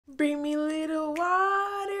Bring me a little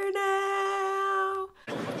water now.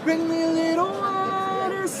 Bring me a little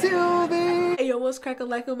water, Sylvie. Hey yo, what's cracking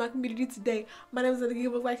like on my community today? My name is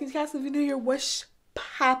Londyn. If you're new here, what's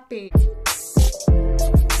popping?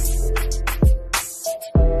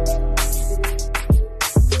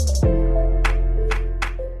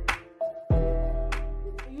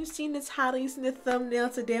 Seen the title, you seen the thumbnail.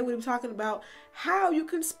 Today we're gonna be talking about how you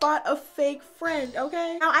can spot a fake friend.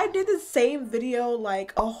 Okay, now I did the same video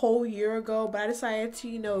like a whole year ago, but I decided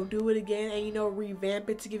to do it again and revamp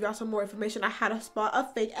it to give y'all some more information on how to spot a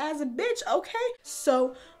fake as a bitch. Okay,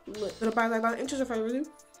 so look, interest further ado,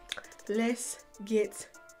 let's get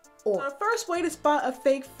on. The first way to spot a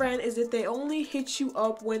fake friend is if they only hit you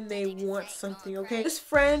up when they want something. Okay, this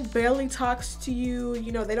friend barely talks to you,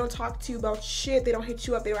 they don't talk to you about shit, they don't hit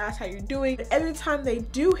you up, they don't ask how you're doing. But every time they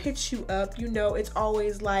do hit you up, it's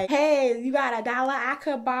always like, hey, you got $1 I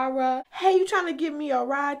could borrow? Hey, you trying to give me a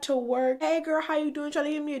ride to work? Hey girl, how you doing? Trying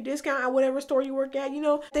to give me a discount at whatever store you work at?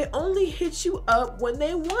 They only hit you up when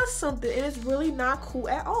they want something, and it's really not cool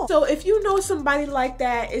at all. So if you know somebody like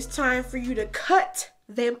that, it's time for you to cut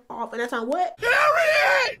them off. And that's on what?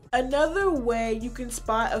 Period! Another way you can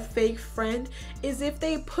spot a fake friend is if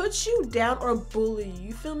they put you down or bully you.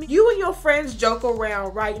 You feel me? You and your friends joke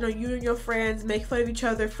around, right? You and your friends make fun of each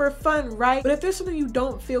other for fun, right? But if there's something you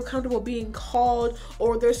don't feel comfortable being called,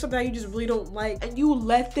 or there's something that you just really don't like, and you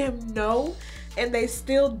let them know, and they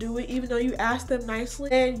still do it even though you asked them nicely,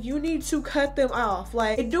 then you need to cut them off.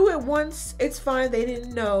 Like, they do it once, it's fine, they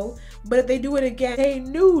didn't know. But if they do it again, they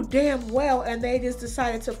knew damn well and they just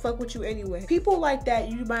decided to fuck with you anyway. People like that,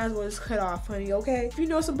 you might as well just cut off, honey, okay? If you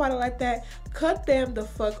know somebody like that, cut them the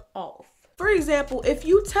fuck off. For example, if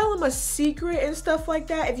you tell them a secret and stuff like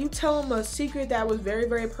that, if you tell them a secret that was very,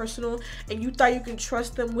 very personal and you thought you can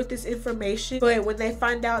trust them with this information, but when they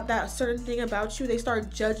find out that certain thing about you, they start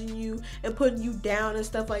judging you and putting you down and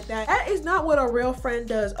stuff like that, that is not what a real friend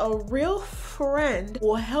does. A real friend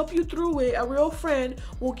will help you through it. A real friend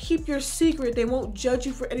will keep your secret. They won't judge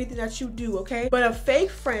you for anything that you do, okay? But a fake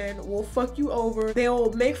friend will fuck you over.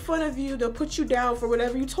 They'll make fun of you. They'll put you down for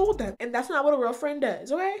whatever you told them. And that's not what a real friend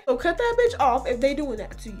does, okay? So cut that bitch off if they doing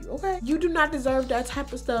that to you, okay? You do not deserve that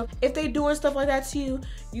type of stuff. If they doing stuff like that to you,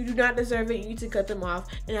 you do not deserve it. You need to cut them off.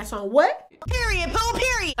 And that's on what? Period. Poo,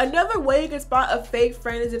 period. Another way you can spot a fake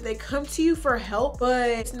friend is if they come to you for help, but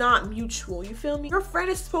it's not mutual. You feel me? Your friend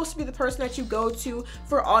is supposed to be the person that you go to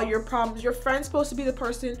for all your problems. Your friend's supposed to be the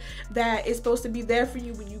person that is supposed to be there for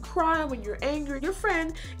you when you cry, when you're angry. Your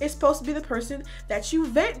friend is supposed to be the person that you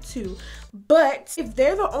vent to. But if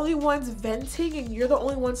they're the only ones venting and you're the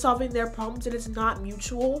only one solving their problems and it's not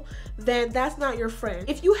mutual, then that's not your friend.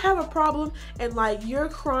 If you have a problem and like you're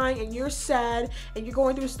crying and you're sad and you're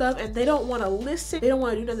going through stuff and they don't want to listen, they don't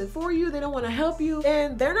want to do nothing for you, they don't want to help you,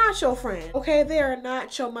 then they're not your friend, okay? They are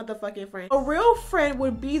not your motherfucking friend. A real friend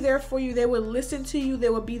would be there for you. They would listen to you. They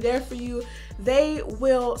would be there for you. They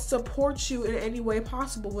will support you in any way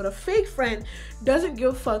possible. But a fake friend doesn't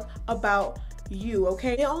give a fuck about you,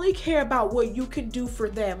 okay? They only care about what you can do for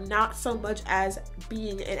them, not so much as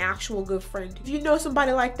being an actual good friend. If you know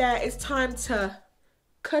somebody like that, it's time to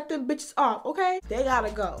cut them bitches off, okay? They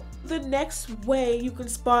gotta go. The next way you can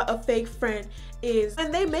spot a fake friend is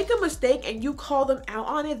when they make a mistake and you call them out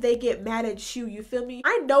on it, they get mad at you. You feel me?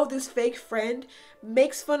 I know this fake friend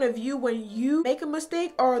makes fun of you when you make a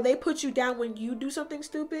mistake, or they put you down when you do something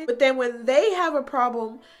stupid, but then when they have a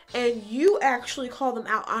problem and you actually call them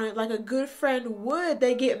out on it like a good friend would,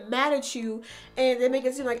 they get mad at you and they make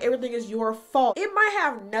it seem like everything is your fault. It might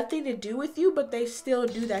have nothing to do with you, but they still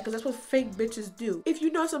do that because that's what fake bitches do. If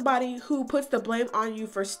you know somebody who puts the blame on you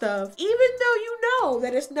for stuff, even though you know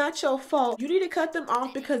that it's not your fault, you need to cut them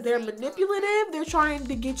off because they're manipulative. They're trying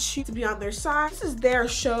to get you to be on their side. This is their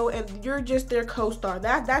show and you're just their co-star.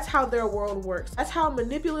 That's how their world works. That's how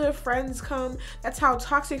manipulative friends come. That's how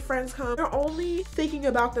toxic friends come. They're only thinking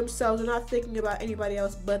about themselves. They're not thinking about anybody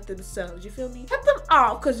else but themselves. You feel me? Cut them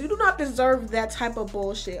off because you do not deserve that type of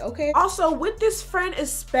bullshit, okay? Also, with this friend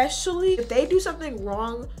especially, if they do something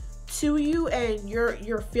wrong to you and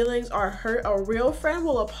your feelings are hurt, a real friend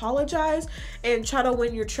will apologize and try to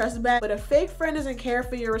win your trust back. But a fake friend doesn't care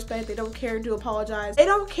for your respect. They don't care to apologize. They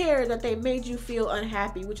don't care that they made you feel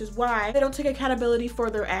unhappy, which is why they don't take accountability for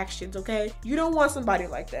their actions, okay? You don't want somebody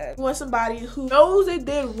like that. You want somebody who knows they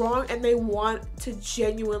did wrong and they want to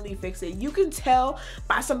genuinely fix it. You can tell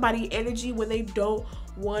by somebody's energy when they don't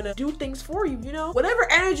want to do things for you, whatever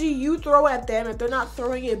energy you throw at them, if they're not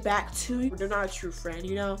throwing it back to you, they're not a true friend.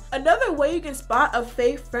 Another way you can spot a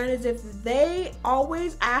fake friend is if they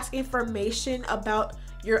always ask information about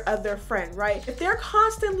your other friend, right? If they're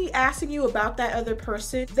constantly asking you about that other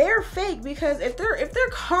person, they're fake, because if they're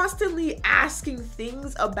constantly asking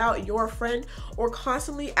things about your friend or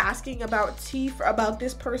constantly asking about tea about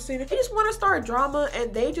this person, they just want to start drama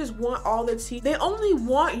and they just want all the tea. They only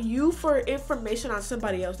want you for information on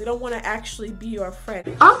somebody else. They don't want to actually be your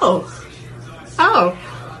friend.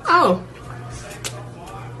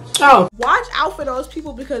 Watch out for those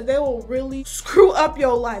people, because they will really screw up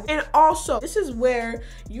your life. And also, this is where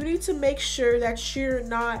you need to make sure that you're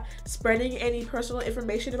not spreading any personal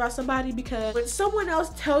information about somebody, because when someone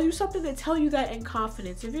else tells you something, they tell you that in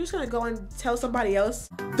confidence. If you're just gonna go and tell somebody else,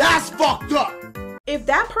 that's fucked up. If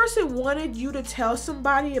that person wanted you to tell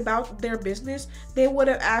somebody about their business, they would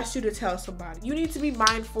have asked you to tell somebody. You need to be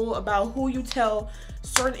mindful about who you tell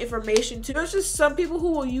certain information to. There's just some people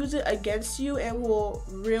who will use it against you and will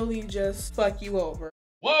really just fuck you over.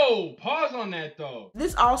 Whoa, pause on that though.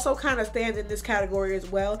 This also kind of stands in this category as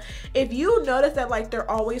well. If you notice that like they're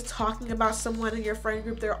always talking about someone in your friend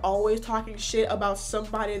group, they're always talking shit about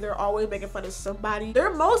somebody, they're always making fun of somebody,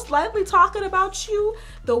 they're most likely talking about you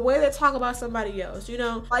the way they talk about somebody else, you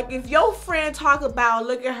know? Like if your friend talk about,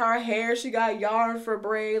 look at her hair, she got yarn for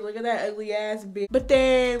braids, look at that ugly ass bitch. But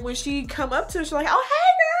then when she come up to her, she's like, oh,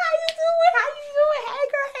 hey girl, how you doing? How you doing? Hey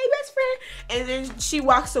girl, hey best friend. And then she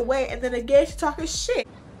walks away, and then again, she's talking shit.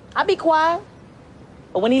 I be quiet,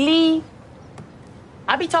 but when he leave,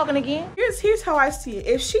 I be talking again. Here's how I see it.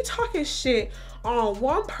 If she talking shit on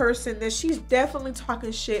one person, then she's definitely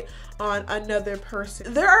talking shit on another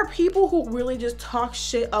person. There are people who really just talk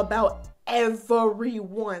shit about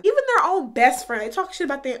everyone, even their own best friend. They talk shit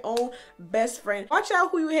about their own best friend. Watch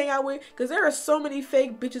out who you hang out with, because there are so many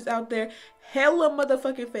fake bitches out there. Hella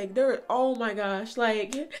motherfucking fake. Oh my gosh.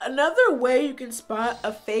 Like, another way you can spot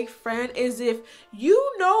a fake friend is if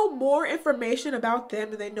you know more information about them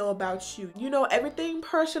than they know about you. You know everything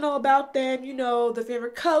personal about them, you know their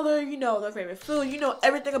favorite color, you know their favorite food, you know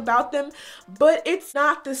everything about them, but it's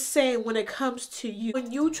not the same when it comes to you.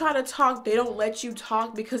 When you try to talk, they don't let you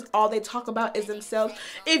talk because all they talk about is themselves.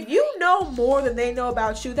 If you know more than they know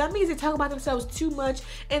about you, that means they talk about themselves too much,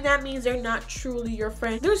 and that means they're not truly your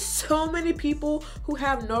friend. There's so many people who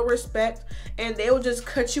have no respect, and they will just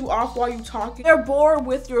cut you off while you're talking. They're bored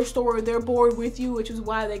with your story, they're bored with you, which is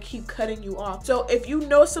why they keep cutting you off. So if you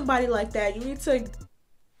know somebody like that, you need to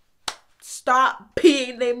stop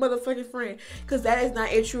being their motherfucking friend, because that is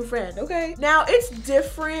not a true friend, okay? Now, it's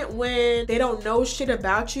different when they don't know shit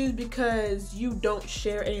about you because you don't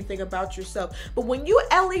share anything about yourself. But when you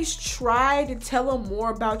at least try to tell them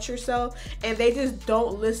more about yourself and they just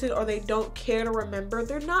don't listen or they don't care to remember,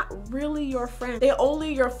 they're not really your friend. They're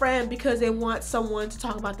only your friend because they want someone to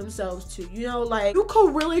talk about themselves to. You know, like, you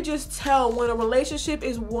can really just tell when a relationship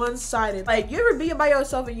is one-sided. Like, you ever be by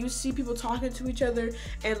yourself and you see people talking to each other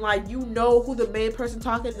and like, you know who the main person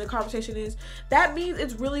talking in the conversation is? That means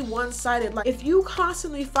it's really one-sided. Like, if you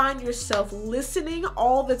constantly find yourself listening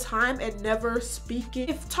all the time and never speaking,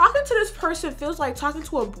 if talking to this person feels like talking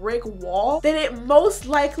to a brick wall, then it most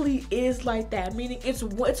likely is like that, meaning it's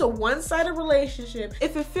a one-sided relationship.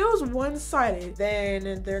 If it feels one-sided,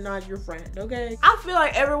 then they're not your friend, okay? I feel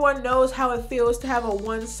like everyone knows how it feels to have a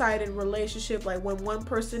one-sided relationship, like when one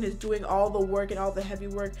person is doing all the work and all the heavy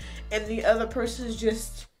work and the other person is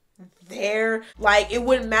just there. Like, it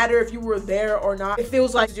wouldn't matter if you were there or not. It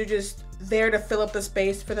feels like you're just there to fill up the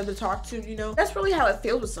space for them to talk to, you know? That's really how it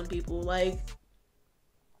feels with some people. Like,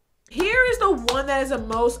 here is the one that is the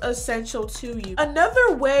most essential to you.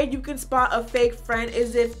 Another way you can spot a fake friend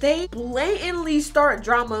is if they blatantly start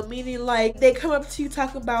drama, meaning like they come up to you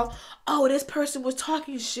talking about, oh, this person was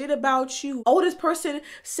talking shit about you. Oh, this person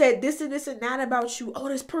said this and that about you. Oh,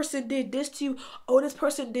 this person did this to you. Oh, this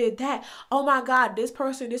person did that. Oh my God, this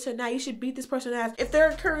person, this and that. You should beat this person ass. If they're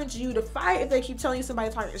encouraging you to fight, if they keep telling you somebody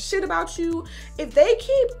talking shit about you, if they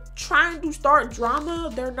keep trying to start drama,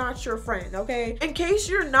 they're not your friend, okay? In case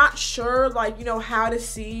you're not sure, like, you know, how to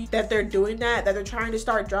see that they're doing that they're trying to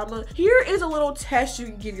start drama, here is a little test you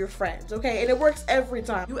can give your friends, okay? And it works every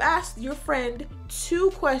time. You ask your friend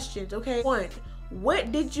 2 questions, okay? 1,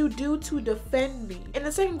 what did you do to defend me? And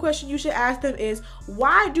the second question you should ask them is,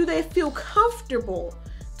 why do they feel comfortable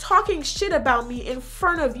talking shit about me in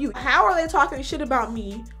front of you? How are they talking shit about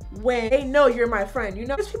me when they know you're my friend? You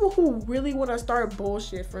know, there's people who really want to start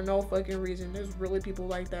bullshit for no fucking reason. There's really people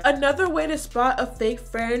like that. Another way to spot a fake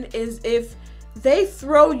friend is if they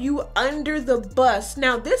throw you under the bus.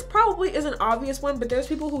 Now, this probably is an obvious one, but there's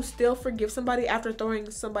people who still forgive somebody after throwing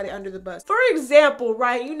somebody under the bus. For example,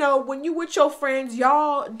 right, you know, when you with your friends,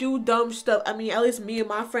 y'all do dumb stuff. I mean, at least me and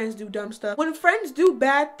my friends do dumb stuff. When friends do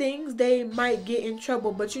bad things, they might get in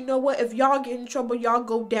trouble. But you know what? If y'all get in trouble, y'all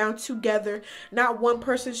go down together. Not one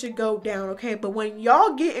person should go down, okay? But when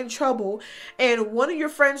y'all get in trouble and one of your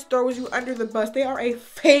friends throws you under the bus, they are a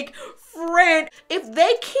fake friend. If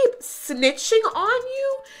they keep snitching on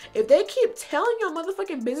you, if they keep telling your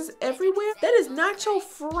motherfucking business everywhere, that is not your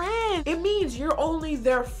friend. It means you're only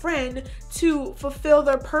their friend to fulfill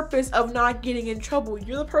their purpose of not getting in trouble.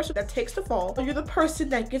 You're the person that takes the fall. You're the person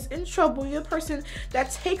that gets in trouble. You're the person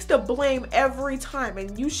that takes the blame every time,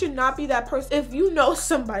 and you should not be that person. If you know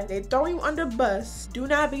somebody, they throw you under bus, do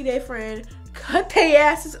not be their friend. Cut their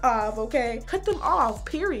asses off, okay? Cut them off,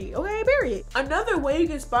 period, okay? Period. Another way you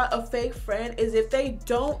can spot a fake friend is if they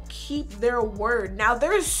don't keep their word. Now,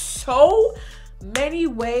 there's so many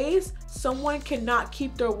ways someone cannot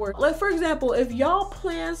keep their word. Like, for example, if y'all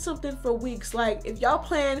plan something for weeks, like if y'all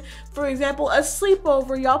plan, for example, a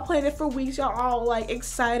sleepover, y'all plan it for weeks, y'all all like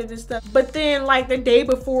excited and stuff, but then like the day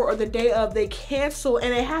before or the day of, they cancel,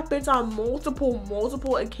 and it happens on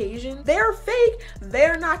multiple occasions, they're fake.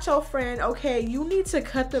 They're not your friend, okay? You need to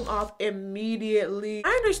cut them off immediately. I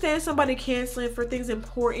understand somebody canceling for things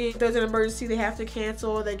important. If there's an emergency, they have to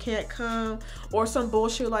cancel, they can't come, or some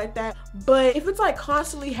bullshit like that. But if it's like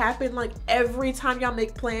constantly happening, like every time y'all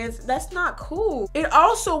make plans, that's not cool. It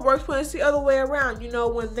also works when it's the other way around. You know,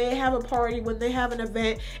 when they have a party, when they have an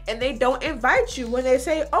event, and they don't invite you, when they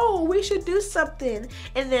say, oh, we should do something,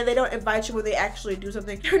 and then they don't invite you when they actually do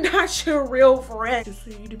something, they're not your real friend. Just for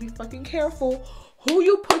you to be fucking careful who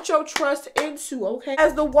you put your trust into, okay?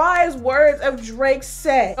 As the wise words of Drake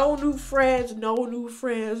said, no new friends, no new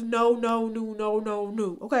friends, no,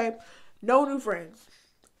 okay? No new friends.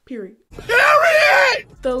 Period.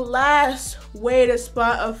 The last way to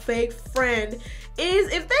spot a fake friend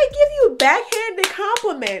is if they give you backhanded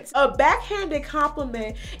compliments. A backhanded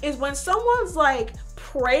compliment is when someone's like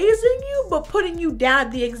praising you but putting you down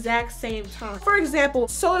at the exact same time. For example,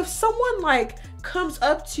 so if someone like comes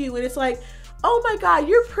up to you and it's like, oh my God,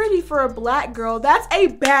 you're pretty for a black girl, that's a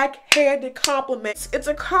backhanded compliment. It's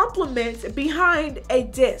a compliment behind a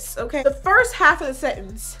diss, okay? The first half of the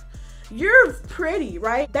sentence, you're pretty,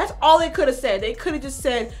 right? That's all they could have said. They could have just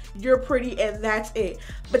said, you're pretty, and that's it.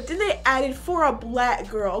 But then they added for a black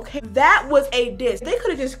girl, okay? That was a diss. They could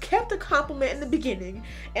have just kept the compliment in the beginning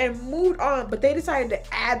and moved on, but they decided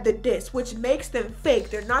to add the diss, which makes them fake.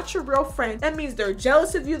 They're not your real friend. That means they're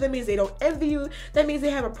jealous of you. That means they don't envy you. That means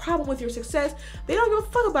they have a problem with your success. They don't give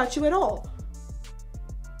a fuck about you at all.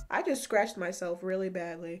 I just scratched myself really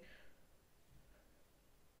badly.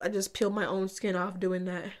 I just peeled my own skin off doing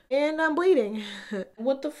that. And I'm bleeding.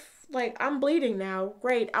 What the like, I'm bleeding now.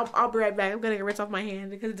 Great, I'll be right back. I'm gonna get rinse off my hand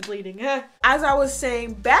because it's bleeding. As I was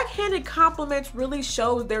saying, backhanded compliments really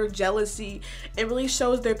shows their jealousy. It really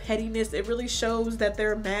shows their pettiness. It really shows that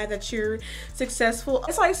they're mad that you're successful.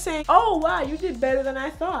 It's like saying, oh wow, you did better than I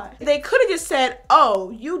thought. They could have just said,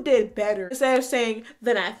 oh, you did better, instead of saying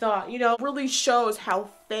than I thought. You know, really shows how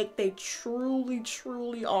fake they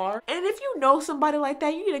truly are. And if you know somebody like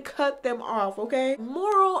that, you need to cut them off, okay?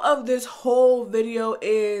 Moral of this whole video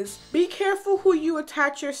is be careful who you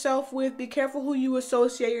attach yourself with. Be careful who you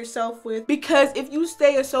associate yourself with, because if you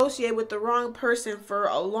stay associated with the wrong person for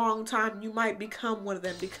a long time, you might become one of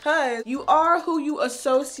them, because you are who you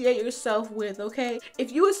associate yourself with, okay?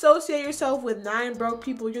 If you associate yourself with 9 broke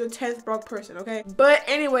people, you're the 10th broke person, okay? But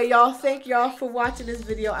anyway, y'all, thank y'all for watching this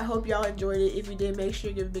video. I hope y'all enjoyed it. If you did, make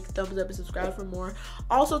sure you give a big thumbs up and subscribe for more.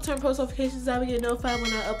 Also turn post notifications on to get notified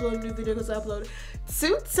when I upload a new video, because I upload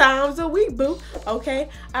 2 times a week, boo. Okay,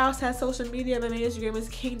 I also have social media. My main Instagram is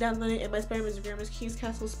king.londyn, and my spam Instagram is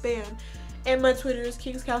kingscastlespam, and my Twitter is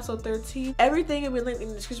kingscastle13. Everything will be linked in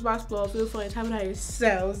the description box below. Feel free to type it out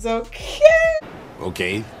yourselves,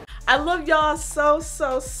 okay? I love y'all so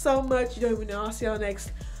much. You don't even know. I'll see y'all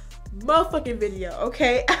next motherfucking video,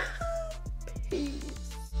 okay? Peace.